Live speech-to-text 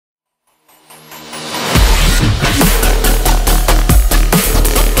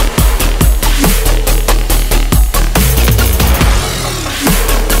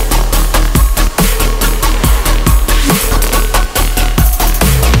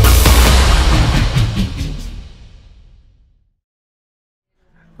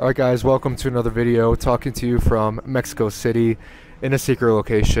Alright guys, welcome to another video talking to you from Mexico City in a secret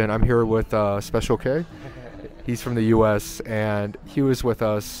location. I'm here with Special K. He's from the US and he was with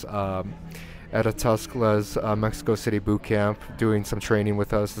us at a Tusklas Mexico City Bootcamp doing some training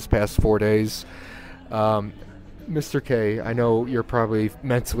with us this past 4 days. Mr. K, I know you're probably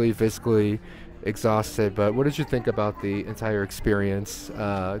mentally, physically exhausted, but what did you think about the entire experience,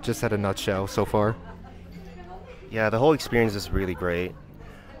 just at a nutshell so far? Yeah, the whole experience is really great.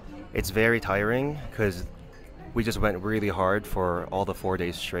 It's very tiring because we just went really hard for all the 4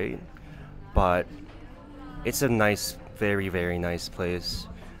 days straight, but it's a nice, very, very nice place.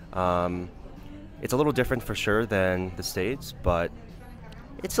 It's a little different for sure than the States, but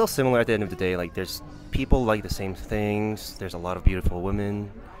it's still similar at the end of the day. Like, there's people like the same things. There's a lot of beautiful women.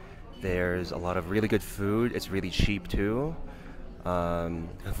 There's a lot of really good food. It's really cheap too.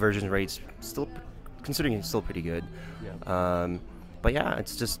 Conversion rates still, considering it's still pretty good. Yeah. But yeah,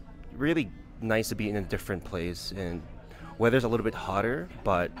 it's just really nice to be in a different place, and weather's a little bit hotter,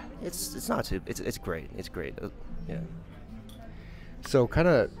 but it's not too. It's great. It's great. Yeah. So kind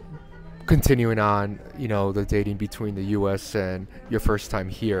of continuing on, the dating between the U.S. and your first time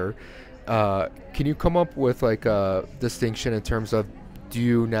here, can you come up with like a distinction in terms of, do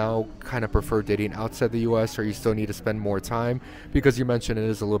you now kind of prefer dating outside the U.S. or you still need to spend more time? Because you mentioned it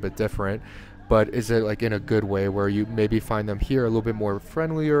is a little bit different, but is it like in a good way where you maybe find them here a little bit more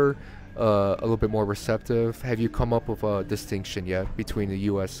friendlier, a little bit more receptive? Have you come up with a distinction yet between the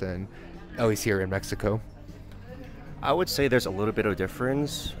U.S. and at least here in Mexico? I would say there's a little bit of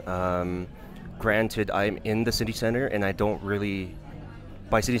difference. Granted, I'm in the city center, and I don't really,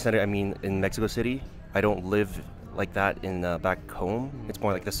 by city center I mean in Mexico City. I don't live like that in back home. It's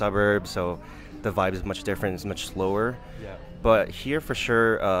more like the suburbs, so the vibe is much different. It's much slower. Yeah. But here for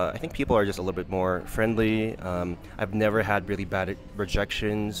sure, I think people are just a little bit more friendly. I've never had really bad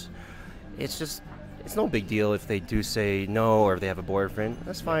rejections. It's no big deal if they do say no or if they have a boyfriend.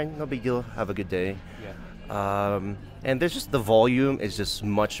 That's fine, no big deal. Have a good day. Yeah. And there's just the volume is just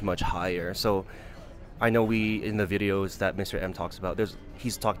much, much higher. So I know in the videos that Mr. M talks about,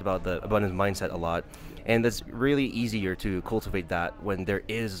 he's talked about the abundance mindset a lot. And it's really easier to cultivate that when there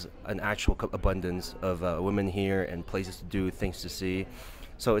is an actual abundance of women here and places to do, things to see.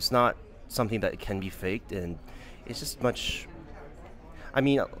 So it's not something that can be faked, and it's just much. I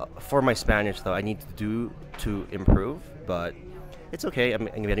mean, for my Spanish though, I need to improve, but it's okay. I'm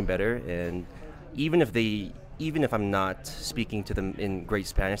getting better, and even if I'm not speaking to them in great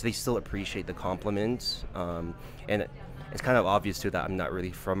Spanish, they still appreciate the compliments. And it's kind of obvious too that I'm not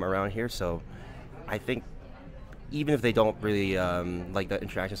really from around here, so I think even if they don't really like the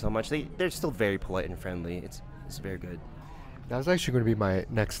interaction so much, they're still very polite and friendly. It's very good. That was actually going to be my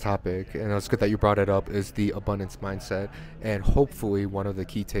next topic, and it's good that you brought it up, is the abundance mindset. And hopefully one of the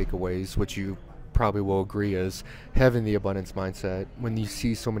key takeaways, which you probably will agree, is having the abundance mindset. When you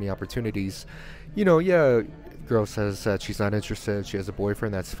see so many opportunities, yeah, girl says that she's not interested, she has a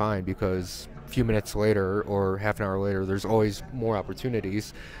boyfriend, that's fine, because a few minutes later or half an hour later, there's always more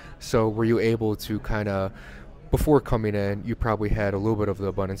opportunities. So were you able to kind of, before coming in, you probably had a little bit of the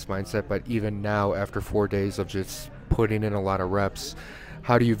abundance mindset, but even now after 4 days of just putting in a lot of reps,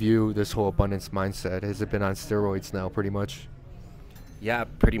 how do you view this whole abundance mindset? Has it been on steroids now pretty much? Yeah,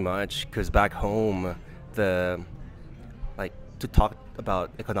 pretty much, because back home, to talk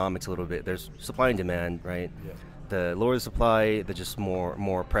about economics a little bit, there's supply and demand, right? Yeah. The lower the supply, the just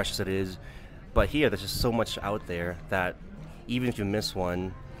more precious it is. But here, there's just so much out there that even if you miss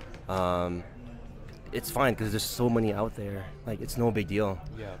one, it's fine because there's so many out there. Like, it's no big deal.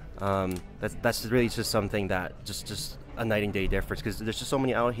 Yeah. That's really just something that just a night and day difference, because there's just so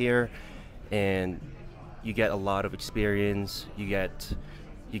many out here, and you get a lot of experience. You get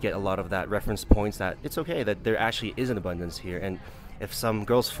a lot of that reference points that it's okay that there actually is an abundance here. And if some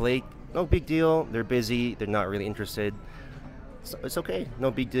girls flake, no big deal. They're busy. They're not really interested. So it's okay.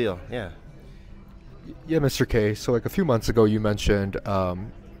 No big deal. Yeah. Yeah, Mr. K. So like a few months ago, you mentioned,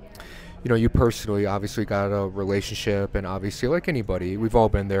 you personally obviously got a relationship, and obviously like anybody, we've all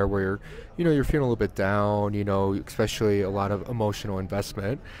been there where, you're feeling a little bit down, especially a lot of emotional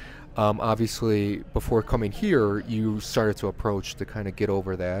investment. Obviously, before coming here, you started to approach to kind of get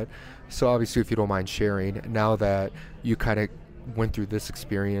over that. So obviously, if you don't mind sharing, now that you kind of went through this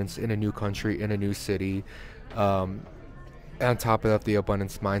experience in a new country, in a new city, on top of the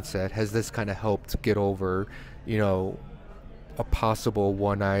abundance mindset, has this kind of helped get over, a possible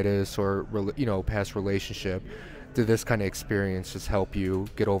one-itis or past relationship? Did this kind of experience just help you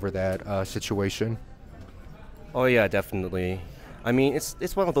get over that situation? Oh yeah, definitely. I mean,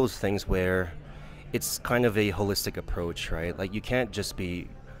 it's one of those things where it's kind of a holistic approach, right? Like, you can't just be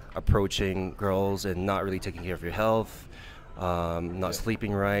approaching girls and not really taking care of your health, not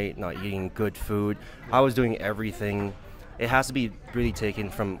sleeping right, not eating good food. I was doing everything. It has to be really taken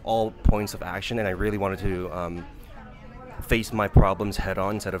from all points of action, and I really wanted to face my problems head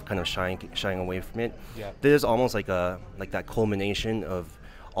on instead of kind of shying away from it. Yeah. There's almost like that culmination of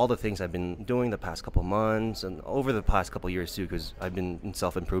all the things I've been doing the past couple months and over the past couple years too, because I've been in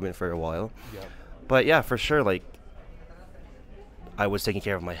self-improvement for a while. Yeah. But yeah, for sure, like I was taking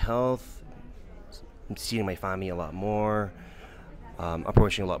care of my health, seeing my family a lot more,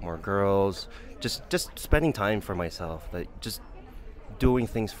 approaching a lot more girls, just spending time for myself, like just doing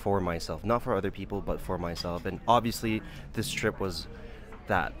things for myself, not for other people, but for myself. And obviously, this trip was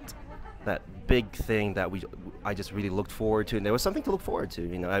that big thing that I just really looked forward to, and there was something to look forward to.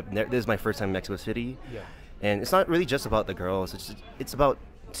 You know, this is my first time in Mexico City, and it's not really just about the girls. It's about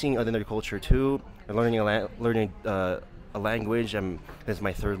seeing other culture too, and learning a language. This is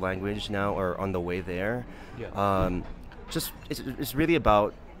my third language now, or on the way there. It's really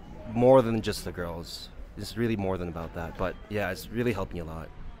about more than just the girls. It's really more than about that. But yeah, it's really helped me a lot.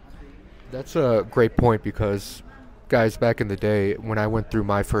 That's a great point because, guys, back in the day when I went through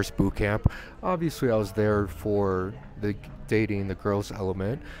my first boot camp, obviously I was there for the dating, the girls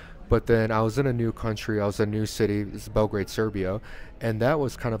element. But then I was in a new country, I was in a new city, it's Belgrade, Serbia, and that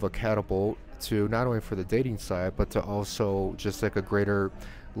was kind of a catapult to not only for the dating side, but to also just like a greater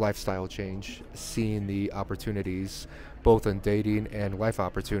lifestyle change, seeing the opportunities both in dating and life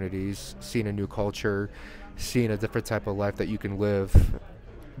opportunities, seeing a new culture, seeing a different type of life that you can live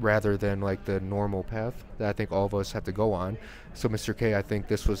rather than like the normal path that I think all of us have to go on. So Mr. K, I think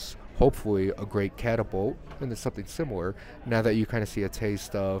this was hopefully a great catapult into something similar now that you kind of see a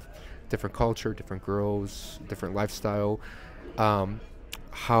taste of different culture, different girls, different lifestyle,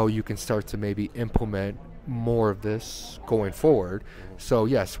 how you can start to maybe implement more of this going forward. So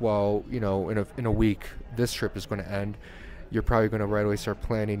yes, while you know in a week this trip is going to end, you're probably going to right away start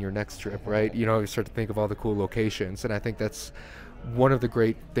planning your next trip, right? You know, you start to think of all the cool locations, and I think that's one of the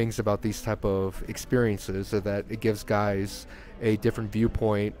great things about these type of experiences, is that it gives guys a different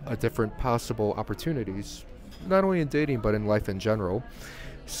viewpoint, a different possible opportunities, not only in dating but in life in general.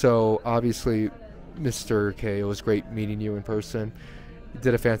 So obviously, Mr. K, it was great meeting you in person. You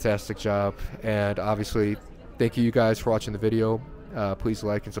did a fantastic job, and obviously thank you guys for watching the video. Please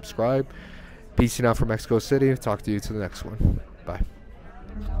like and subscribe. Peace out from Mexico City. Talk to you to the next one.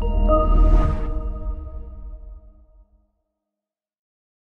 Bye.